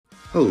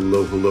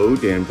Hello, hello,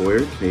 Dan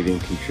Boyer, Canadian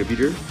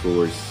contributor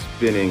for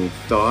Spinning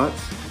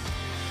Thoughts.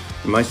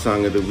 My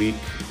song of the week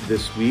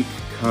this week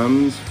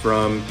comes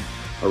from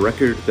a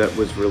record that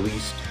was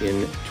released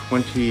in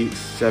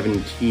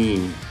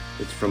 2017.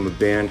 It's from a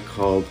band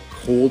called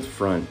Cold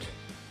Front,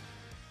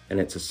 and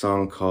it's a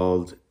song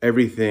called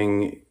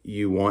Everything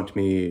You Want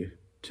Me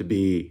to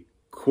Be.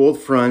 Cold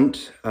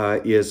Front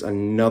is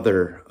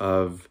another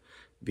of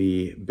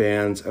the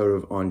bands out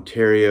of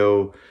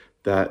Ontario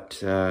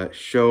that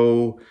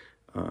show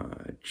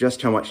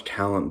just how much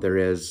talent there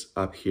is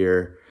up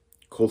here.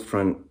 Cold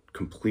Front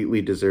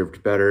completely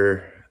deserved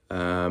better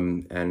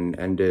and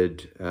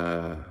ended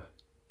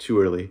too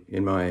early,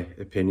 in my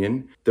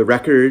opinion. The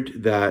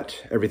record that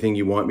Everything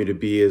You Want Me to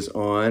Be is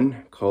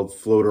on, called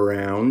Float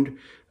Around,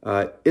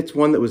 it's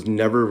one that was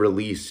never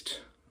released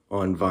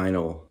on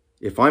vinyl.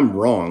 If I'm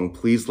wrong,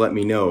 please let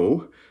me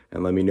know,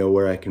 and let me know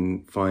where I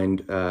can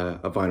find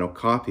a vinyl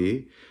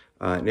copy.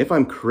 And if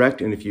I'm correct,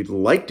 and if you'd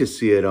like to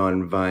see it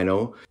on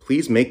vinyl,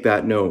 please make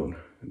that known,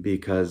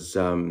 because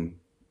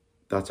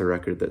that's a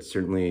record that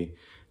certainly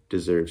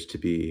deserves to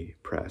be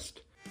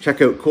pressed.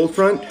 Check out Cold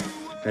Front,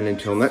 and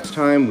until next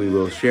time, we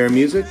will share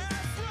music,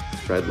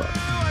 spread love.